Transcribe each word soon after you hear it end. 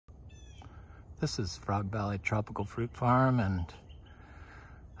This is Frog Valley Tropical Fruit Farm, and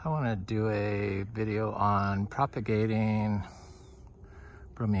I want to do a video on propagating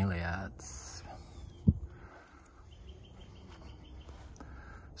bromeliads.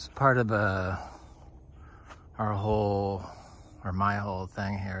 It's part of my whole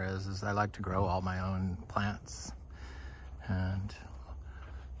thing here is I like to grow all my own plants, and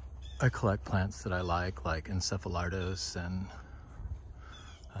I collect plants that I like Encephalartos and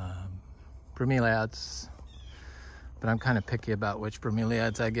Bromeliads, but I'm kind of picky about which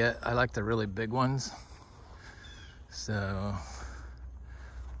Bromeliads I get. I like the really big ones,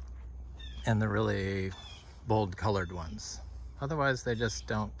 and the really bold colored ones. Otherwise they just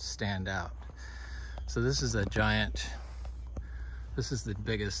don't stand out. So this is a giant, this is the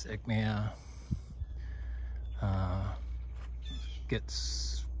biggest Ichnia.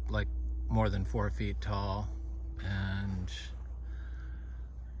 Gets like more than 4 feet tall, and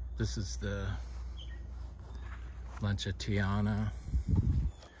this is the Tiana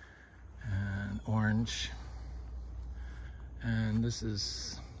and orange, and this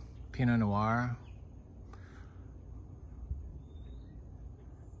is Pinot Noir.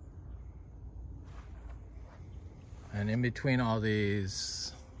 And in between all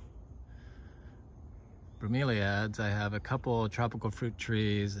these bromeliads, I have a couple tropical fruit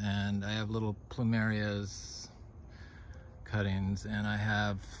trees, and I have little plumerias cuttings, and I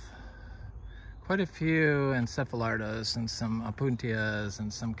have quite a few Encephalartos and some Opuntias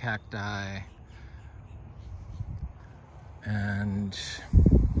and some cacti. And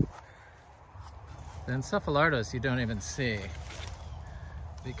the Encephalartos you don't even see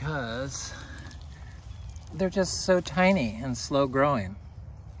because they're just so tiny and slow growing.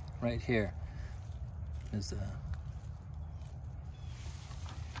 Right here is a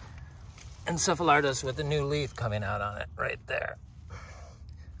Encephalartos with a new leaf coming out on it right there.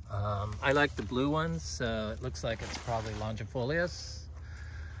 I like the blue ones, so it looks like it's probably longifolious,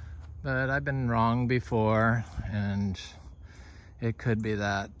 but I've been wrong before, and it could be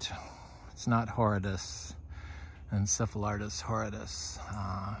that it's not horridus. Encephalartos horridus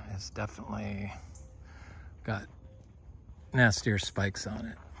is definitely got nastier spikes on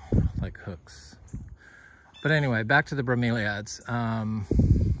it, like hooks. But anyway, back to the bromeliads.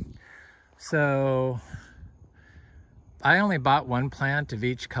 So I only bought one plant of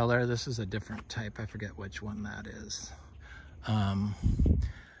each color. This is a different type. I forget which one that is. And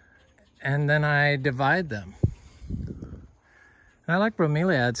then I divide them. And I like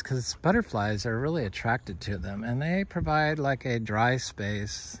bromeliads because butterflies are really attracted to them, and they provide like a dry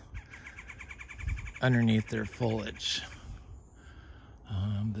space underneath their foliage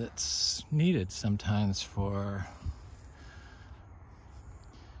that's needed sometimes for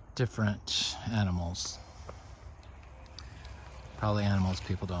different animals. Probably animals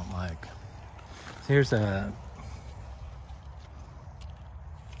people don't like. So here's a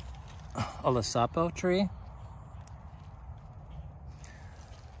Olasapo tree.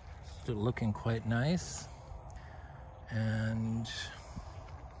 Still looking quite nice. And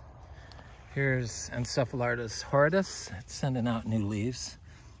here's Encephalartos horridus. It's sending out new leaves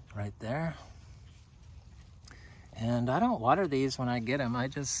right there. And I don't water these when I get them. I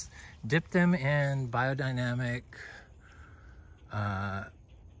just dip them in Biodynamic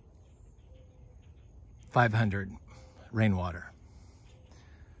 500 rainwater.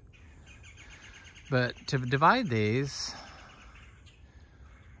 But to divide these,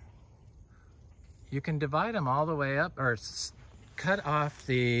 you can divide them all the way up, or cut off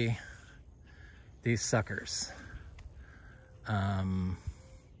these suckers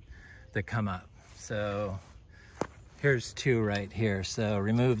that come up. So here's two right here. So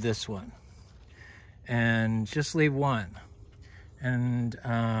remove this one and just leave one. And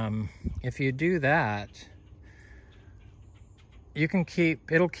if you do that, you can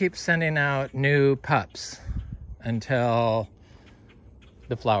it'll keep sending out new pups until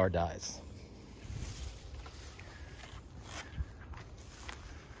the flower dies.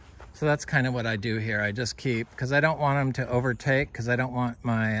 So that's kind of what I do here. I just keep, because I don't want them to overtake, because I don't want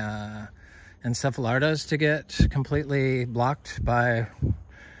my Encephalartos to get completely blocked by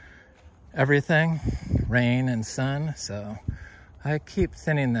everything, rain and sun. So I keep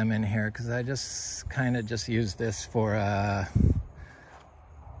thinning them in here because I just kind of just use this for a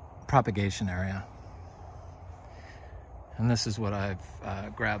propagation area. And this is what I've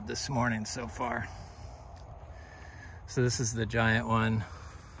grabbed this morning so far. So this is the giant one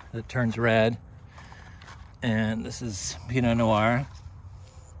that turns red, and this is Pinot Noir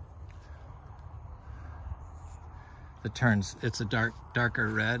that turns, it's a darker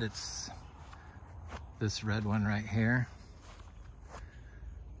red. It's this red one right here.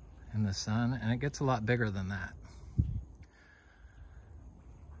 And in the sun, and it gets a lot bigger than that.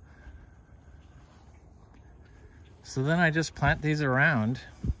 So then I just plant these around,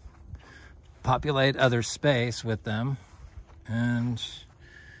 populate other space with them, and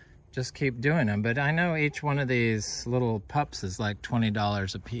just keep doing them. But I know each one of these little pups is like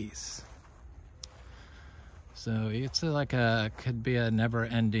 $20 a piece. So it's like could be a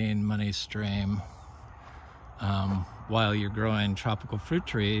never-ending money stream while you're growing tropical fruit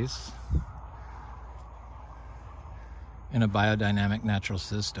trees in a biodynamic natural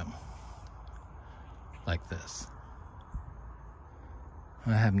system like this.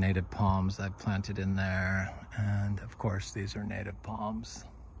 I have native palms I've planted in there, and of course these are native palms.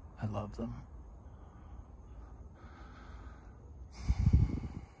 I love them.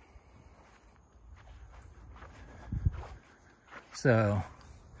 So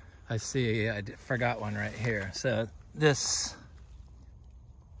I see, I forgot one right here. So this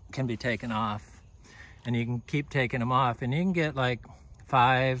can be taken off, and you can keep taking them off, and you can get like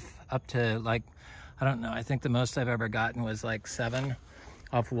 5 up to like, I don't know, I think the most I've ever gotten was like 7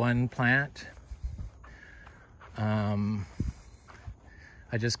 off one plant. I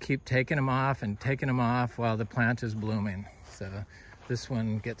just keep taking them off and taking them off while the plant is blooming. So this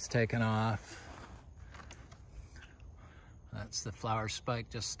one gets taken off. That's the flower spike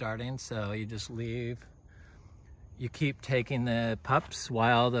just starting, so you just leave. You keep taking the pups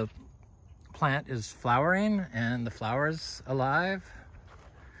while the plant is flowering and the flower's alive.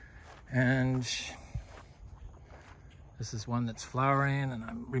 And this is one that's flowering, and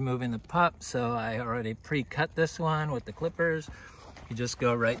I'm removing the pup, so I already pre-cut this one with the clippers. You just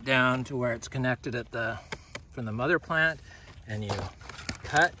go right down to where it's connected at from the mother plant, and you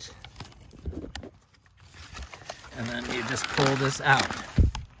cut, and then you just pull this out.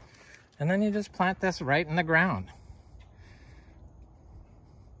 And then you just plant this right in the ground.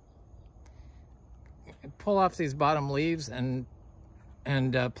 Pull off these bottom leaves and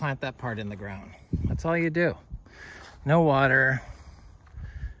plant that part in the ground. That's all you do. No water,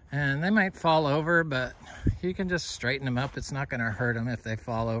 and they might fall over, but you can just straighten them up. It's not going to hurt them if they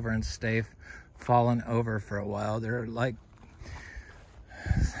fall over and stay fallen over for a while. They're like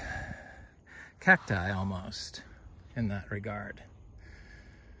cacti almost in that regard.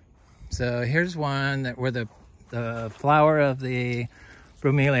 So here's one that where the flower of the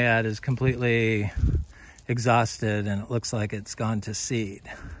bromeliad is completely exhausted, and it looks like it's gone to seed.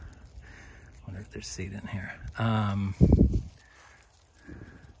 Wonder if there's seed in here.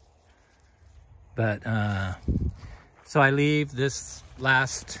 So I leave this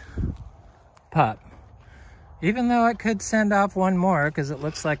last pup, even though it could send off one more because it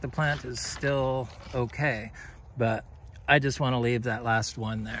looks like the plant is still okay, but I just want to leave that last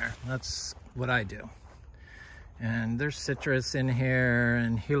one there. That's what I do. And there's citrus in here,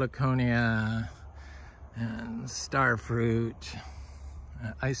 and heliconia, and starfruit,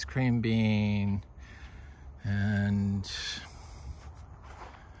 ice cream bean, and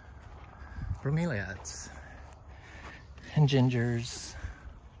bromeliads, and gingers.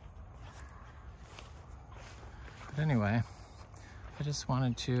 But anyway, I just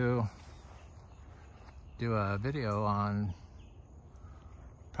wanted to do a video on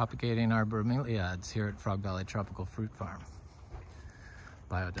propagating our bromeliads here at Frog Valley Tropical Fruit Farm.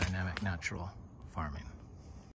 Biodynamic natural farming.